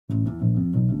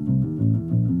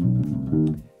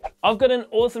I've got an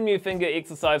awesome new finger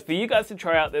exercise for you guys to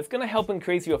try out that's going to help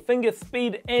increase your finger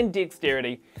speed and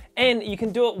dexterity, and you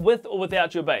can do it with or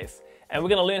without your bass. And we're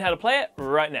going to learn how to play it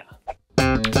right now.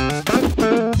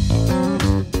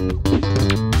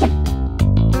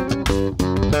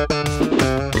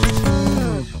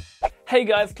 Hey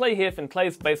guys, Clay here from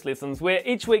Clay's Bass Lessons, where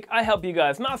each week I help you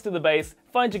guys master the bass,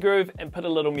 find your groove, and put a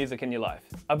little music in your life.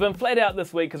 I've been flat out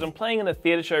this week because I'm playing in a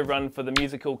theatre show run for the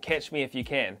musical Catch Me If You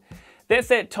Can. That's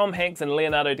that Tom Hanks and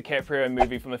Leonardo DiCaprio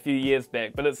movie from a few years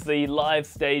back, but it's the live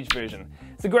stage version.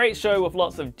 It's a great show with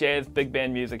lots of jazz big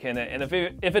band music in it, and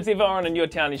if it's ever on in your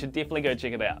town, you should definitely go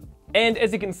check it out. And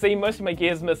as you can see, most of my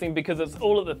gear's missing because it's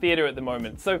all at the theatre at the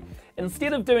moment. So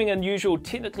instead of doing an usual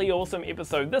technically awesome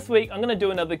episode this week, I'm going to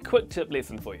do another quick tip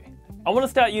lesson for you. I want to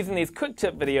start using these quick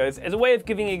tip videos as a way of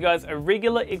giving you guys a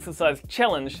regular exercise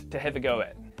challenge to have a go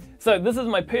at. So this is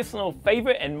my personal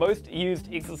favorite and most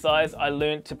used exercise I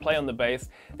learned to play on the bass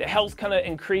that helps kind of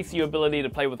increase your ability to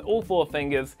play with all four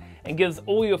fingers and gives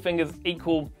all your fingers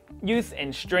equal use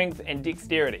and strength and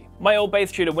dexterity. My old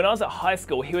bass tutor, when I was at high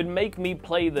school, he would make me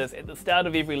play this at the start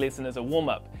of every lesson as a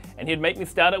warm-up, and he'd make me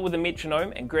start it with a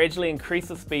metronome and gradually increase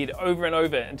the speed over and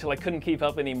over until I couldn't keep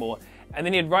up anymore, and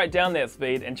then he'd write down that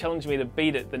speed and challenge me to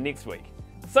beat it the next week.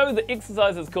 So the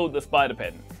exercise is called the spider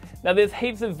pattern. Now there's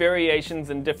heaps of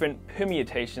variations and different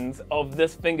permutations of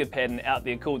this finger pattern out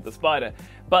there called the spider,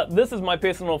 but this is my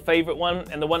personal favorite one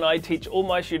and the one I teach all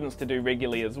my students to do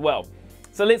regularly as well.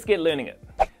 So let's get learning it.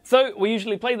 So we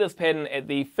usually play this pattern at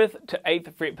the 5th to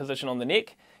 8th fret position on the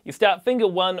neck. You start finger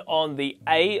 1 on the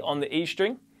A on the E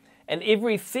string, and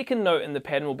every second note in the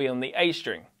pattern will be on the A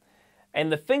string.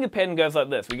 And the finger pattern goes like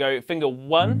this. We go finger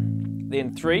 1,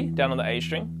 then 3 down on the A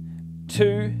string,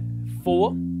 2,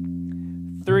 4,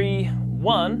 3,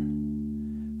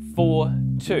 1, 4,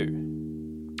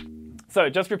 2. So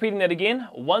just repeating that again,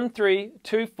 1, 3,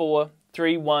 2, 4,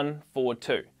 3, 1, 4,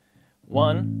 2.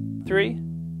 1, 3,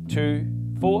 2,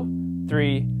 4,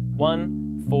 3,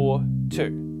 1, 4,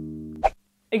 2.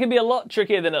 It can be a lot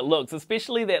trickier than it looks,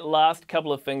 especially that last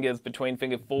couple of fingers between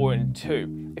finger 4 and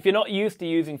 2. If you're not used to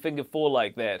using finger 4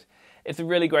 like that, it's a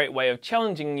really great way of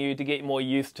challenging you to get more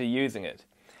used to using it.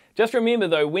 Just remember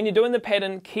though, when you're doing the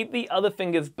pattern, keep the other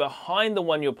fingers behind the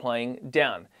one you're playing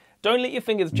down. Don't let your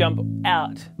fingers jump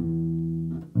out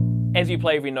as you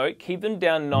play every note. Keep them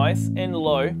down nice and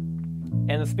low,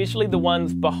 and especially the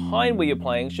ones behind where you're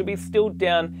playing should be still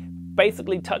down,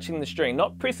 basically touching the string.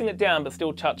 Not pressing it down, but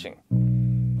still touching.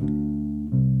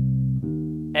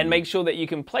 And make sure that you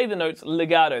can play the notes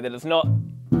legato, that it's not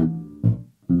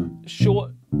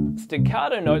short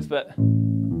staccato notes, but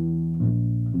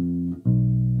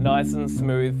nice and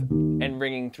smooth and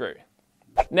ringing through.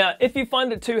 Now, if you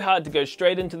find it too hard to go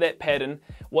straight into that pattern,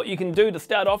 what you can do to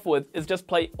start off with is just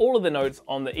play all of the notes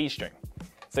on the E string.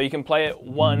 So you can play it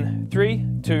 1, 3,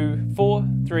 2, 4,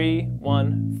 3,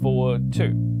 1, 4,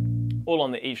 2, all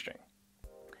on the E string.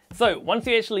 So once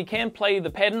you actually can play the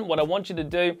pattern, what I want you to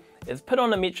do is put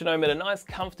on a metronome at a nice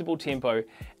comfortable tempo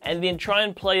and then try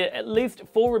and play it at least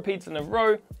 4 repeats in a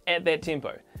row at that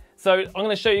tempo. So I'm going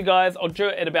to show you guys, I'll do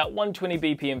it at about 120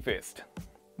 BPM first.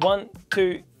 1,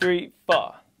 2, 3,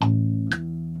 4.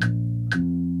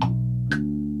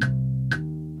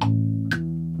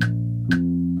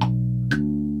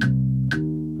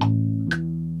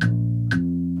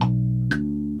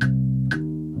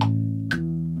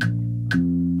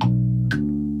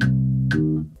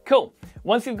 Cool.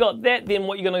 Once you've got that, then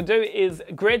what you're going to do is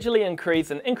gradually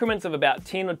increase in increments of about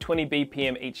 10 or 20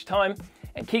 BPM each time,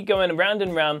 and keep going round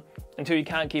and round until you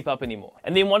can't keep up anymore.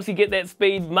 And then once you get that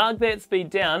speed, mark that speed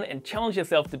down and challenge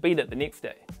yourself to beat it the next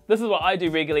day. This is what I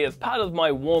do regularly as part of my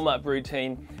warm-up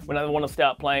routine when I want to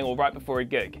start playing or right before a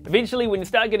gig. Eventually, when you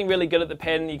start getting really good at the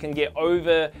pattern, you can get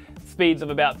over speeds of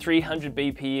about 300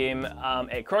 BPM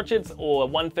at crotchets or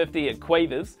 150 at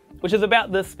quavers, which is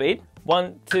about this speed.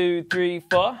 1, 2, 3,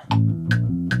 4.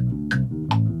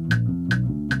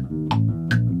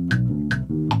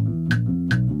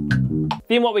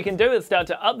 Then what we can do is start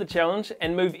to up the challenge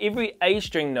and move every A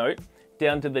string note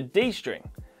down to the D string.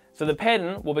 So the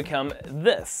pattern will become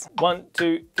this. 1,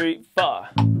 2, 3, 4.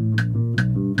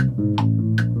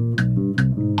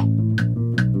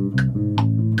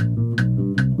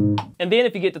 And then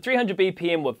if you get to 300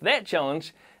 BPM with that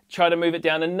challenge, try to move it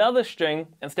down another string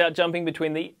and start jumping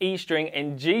between the E string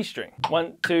and G string.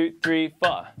 1, 2, 3,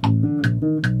 4.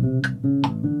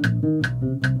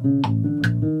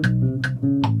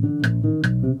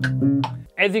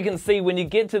 As you can see, when you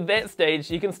get to that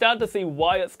stage, you can start to see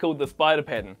why it's called the spider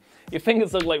pattern. Your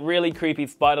fingers look like really creepy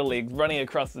spider legs running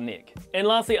across the neck. And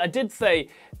lastly, I did say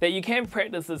that you can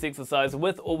practice this exercise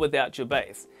with or without your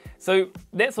bass. So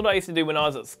that's what I used to do when I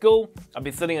was at school. I'd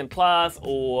be sitting in class,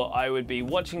 or I would be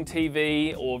watching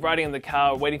TV, or riding in the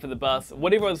car, or waiting for the bus,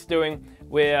 whatever I was doing,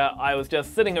 where I was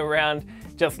just sitting around,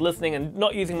 just listening and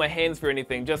not using my hands for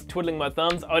anything, just twiddling my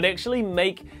thumbs. I would actually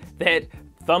make that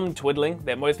thumb twiddling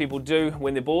that most people do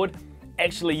when they're bored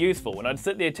actually useful. And I'd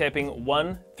sit there tapping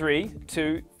 1, 3,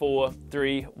 2, 4,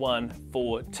 3, 1,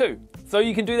 4, 2. So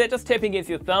you can do that just tapping against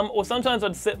your thumb, or sometimes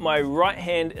I'd sit my right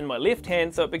hand in my left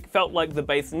hand so it felt like the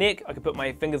bass neck. I could put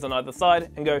my fingers on either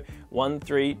side and go 1,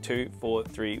 3, 2, 4,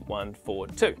 3, 1, 4,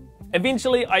 2.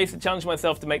 Eventually, I used to challenge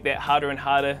myself to make that harder and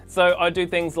harder. So I'd do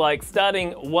things like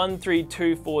starting 1, 3,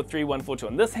 2, 4, 3, 1, 4, 2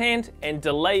 in this hand, and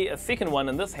delay a second one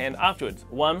in this hand afterwards.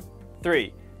 1,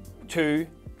 3, 2,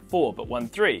 4, but 1,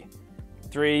 3,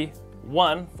 3,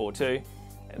 1, 4, 2,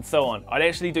 and so on. I'd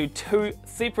actually do 2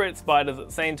 separate spiders at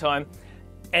the same time,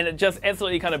 and it just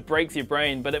absolutely kind of breaks your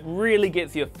brain, but it really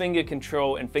gets your finger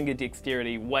control and finger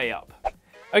dexterity way up.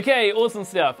 Okay, awesome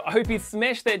stuff. I hope you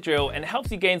smashed that drill and it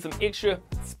helps you gain some extra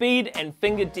speed and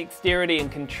finger dexterity and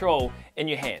control in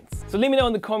your hands. So let me know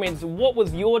in the comments, what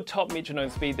was your top metronome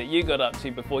speed that you got up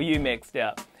to before you maxed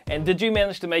out? And did you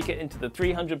manage to make it into the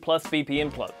 300 plus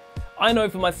BPM club? I know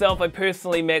for myself, I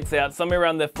personally max out somewhere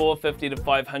around the 450 to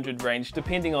 500 range,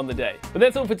 depending on the day. But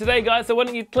that's all for today, guys, so why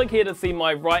don't you click here to see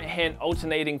my right hand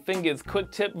alternating fingers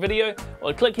quick tip video,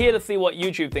 or click here to see what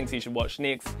YouTube thinks you should watch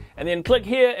next, and then click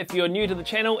here if you're new to the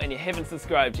channel and you haven't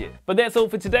subscribed yet. But that's all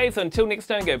for today, so until next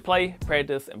time, go play,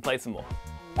 practice, and play some more.